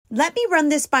Let me run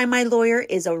this by my lawyer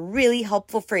is a really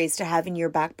helpful phrase to have in your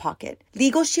back pocket.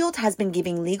 Legal Shield has been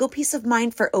giving legal peace of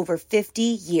mind for over 50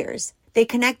 years. They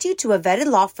connect you to a vetted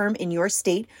law firm in your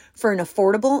state for an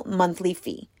affordable monthly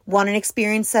fee. Want an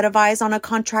experienced set of eyes on a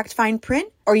contract fine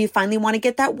print? Or you finally want to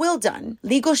get that will done?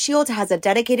 Legal Shield has a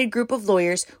dedicated group of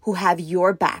lawyers who have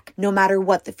your back, no matter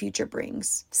what the future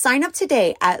brings. Sign up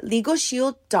today at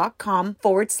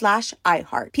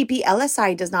LegalShield.com/iHeart.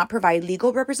 PPLSI does not provide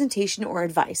legal representation or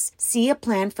advice. See a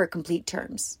plan for complete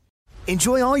terms.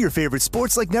 Enjoy all your favorite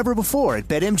sports like never before at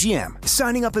BetMGM.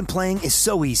 Signing up and playing is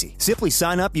so easy. Simply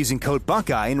sign up using code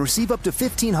Buckeye and receive up to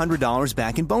 $1,500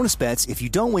 back in bonus bets if you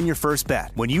don't win your first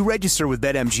bet. When you register with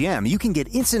BetMGM, you can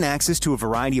get instant access to a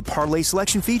variety of parlay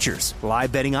selection features,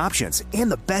 live betting options,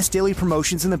 and the best daily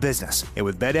promotions in the business. And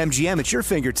with BetMGM at your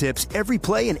fingertips, every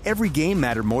play and every game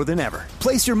matter more than ever.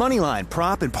 Place your moneyline,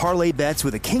 prop, and parlay bets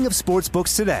with the king of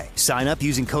sportsbooks today. Sign up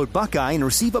using code Buckeye and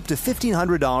receive up to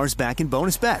 $1,500 back in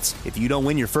bonus bets if you don't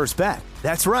win your first bet.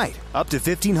 That's right, up to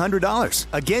 $1,500.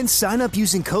 Again, sign up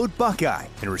using code Buckeye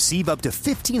and receive up to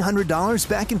 $1,500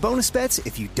 back in bonus bets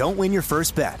if you don't win your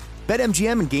first bet.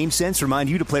 BetMGM and GameSense remind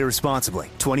you to play responsibly.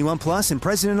 21 plus and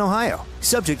present in Ohio.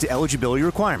 Subject to eligibility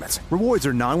requirements. Rewards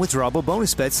are non-withdrawable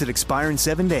bonus bets that expire in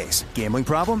 7 days. Gambling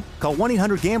problem? Call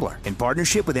 1-800-GAMBLER in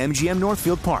partnership with MGM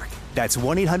Northfield Park. That's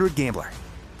 1-800-GAMBLER.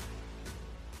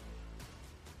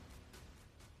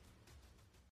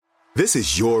 This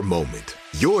is your moment,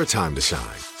 your time to shine,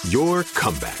 your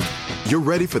comeback. You're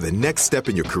ready for the next step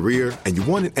in your career, and you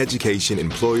want an education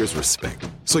employers respect.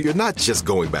 So you're not just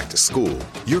going back to school,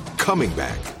 you're coming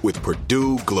back with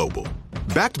Purdue Global.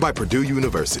 Backed by Purdue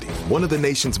University, one of the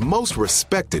nation's most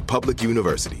respected public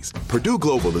universities, Purdue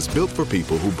Global is built for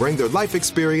people who bring their life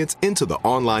experience into the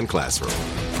online classroom.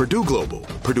 Purdue Global,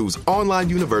 Purdue's online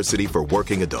university for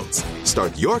working adults.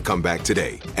 Start your comeback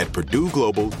today at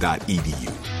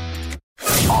purdueglobal.edu.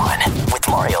 On with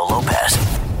Mario Lopez.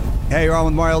 Hey, you're on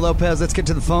with Mario Lopez. Let's get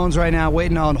to the phones right now.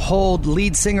 Waiting on hold,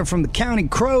 lead singer from the Counting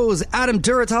Crows, Adam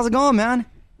Duritz. How's it going, man?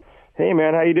 Hey,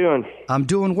 man. How you doing? I'm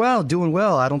doing well, doing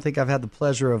well. I don't think I've had the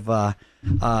pleasure of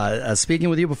speaking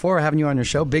with you before, having you on your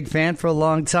show. Big fan for a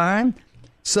long time.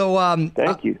 So,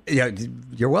 thank you. Yeah,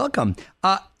 you're welcome.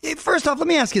 First off, let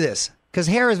me ask you this, because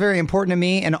hair is very important to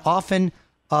me and often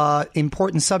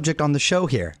important subject on the show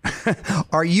here.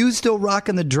 Are you still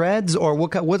rocking the dreads, or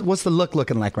what's the look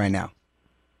looking like right now?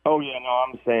 Oh, yeah, no,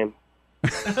 I'm the same.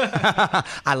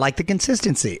 I like the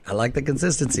consistency.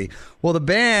 Well, the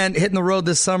band hitting the road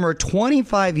this summer,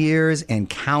 25 years and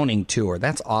counting tour.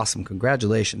 That's awesome.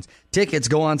 Congratulations. Tickets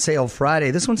go on sale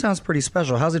Friday. This one sounds pretty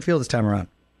special. How's it feel this time around?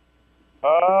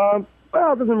 Well,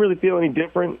 it doesn't really feel any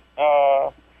different.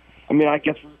 I mean, I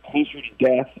guess we're closer to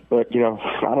death, but,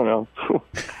 I don't know.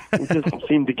 We just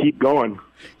seem to keep going.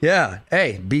 Yeah.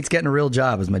 Hey, beats getting a real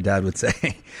job, as my dad would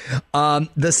say.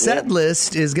 The set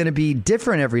list is going to be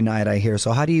different every night, I hear.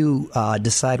 So how do you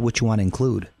decide what you want to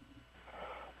include?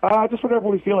 Just whatever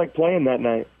we feel like playing that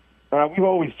night. We've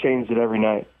always changed it every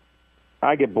night.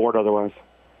 I get bored otherwise.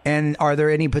 And are there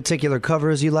any particular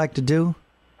covers you like to do?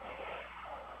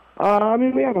 I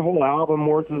mean, we have a whole album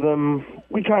worth of them.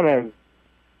 We kind of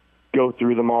go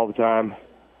through them all the time.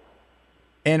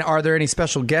 And are there any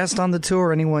special guests on the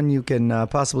tour? Anyone you can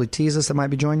possibly tease us that might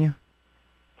be joining you?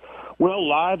 Well,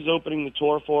 Live's opening the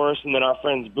tour for us, and then our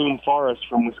friends Boom Forest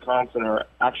from Wisconsin are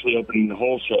actually opening the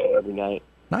whole show every night.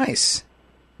 Nice,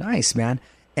 man.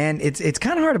 And it's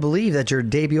kind of hard to believe that your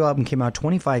debut album came out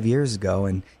 25 years ago,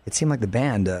 and it seemed like the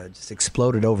band just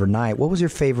exploded overnight. What was your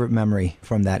favorite memory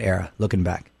from that era, looking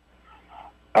back?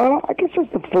 I guess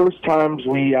it's the first times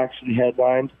we actually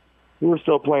headlined. We were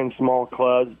still playing small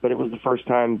clubs, but it was the first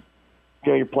time,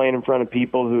 you're playing in front of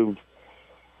people who've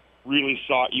really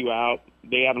sought you out.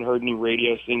 They haven't heard any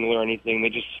radio single or anything. They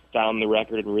just found the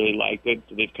record and really liked it,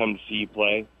 so they've come to see you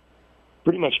play.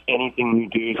 Pretty much anything you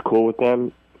do is cool with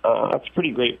them. That's a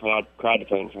pretty great crowd to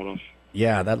play in front of.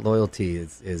 Yeah, that loyalty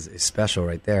is special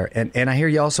right there. And I hear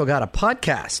you also got a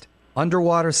podcast,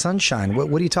 Underwater Sunshine.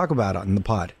 What do you talk about on the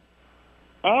pod?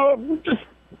 Just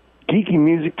geeky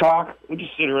music talk. We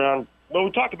just sit around. Well,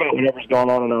 we talk about whatever's going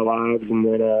on in our lives, and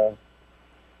then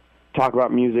talk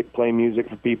about music, play music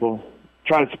for people,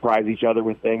 try to surprise each other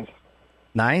with things.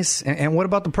 Nice. And what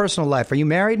about the personal life? Are you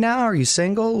married now? Are you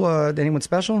single? Anyone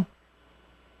special?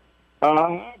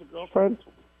 I have a girlfriend.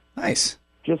 Nice.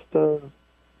 Just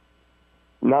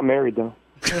not married, though.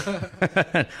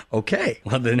 Okay.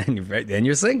 Well, then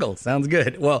you're single. Sounds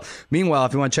good. Well, meanwhile,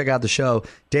 if you want to check out the show,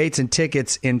 dates and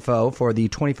tickets info for the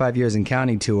 25 Years and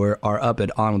Counting Tour are up at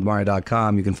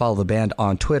onwithmario.com. You can follow the band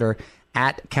on Twitter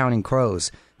at Counting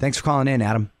Crows. Thanks for calling in,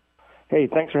 Adam. Hey,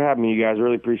 thanks for having me, you guys.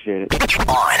 Really appreciate it.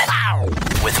 On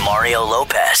with Mario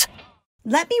Lopez.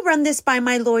 Let me run this by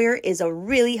my lawyer is a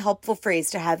really helpful phrase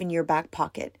to have in your back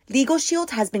pocket. Legal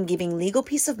Shield has been giving legal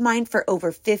peace of mind for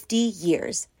over 50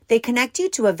 years. They connect you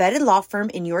to a vetted law firm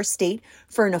in your state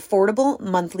for an affordable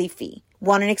monthly fee.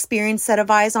 Want an experienced set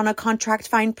of eyes on a contract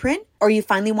fine print? Or you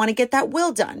finally want to get that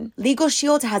will done? Legal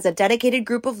Shield has a dedicated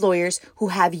group of lawyers who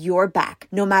have your back,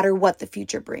 no matter what the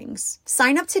future brings.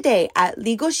 Sign up today at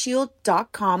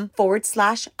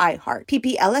LegalShield.com/iHeart.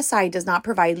 PPLSI does not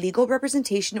provide legal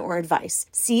representation or advice.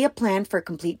 See a plan for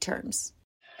complete terms.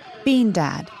 Bean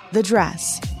Dad, The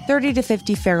Dress, 30 to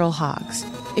 50 Feral Hogs.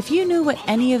 If you knew what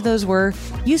any of those were,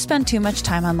 you spend too much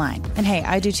time online. And hey,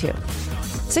 I do too.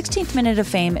 16th Minute of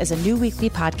Fame is a new weekly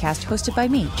podcast hosted by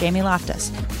me, Jamie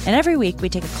Loftus. And every week we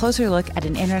take a closer look at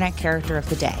an internet character of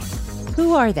the day.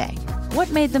 Who are they?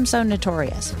 What made them so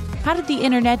notorious? How did the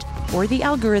internet or the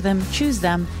algorithm choose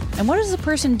them? And what does a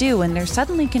person do when they're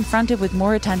suddenly confronted with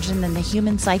more attention than the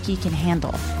human psyche can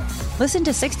handle? Listen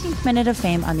to 16th Minute of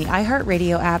Fame on the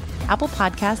iHeartRadio app, Apple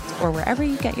Podcasts, or wherever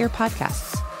you get your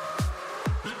podcasts.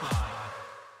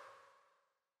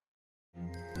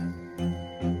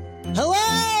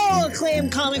 Hello,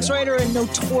 acclaimed comics writer and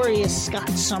notorious Scott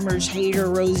Summers hater,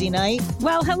 Rosie Knight.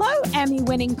 Well, hello,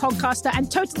 Emmy-winning podcaster and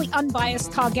totally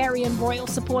unbiased Targaryen royal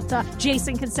supporter,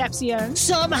 Jason Concepcion.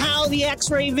 Somehow the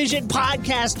X-Ray Vision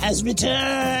podcast has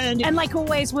returned. And like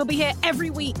always, we'll be here every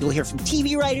week. You'll hear from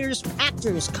TV writers,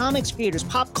 actors, comics creators,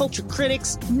 pop culture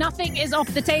critics. Nothing is off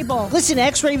the table. Listen to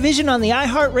X-Ray Vision on the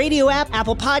iHeartRadio app,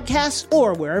 Apple Podcasts,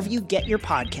 or wherever you get your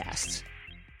podcasts.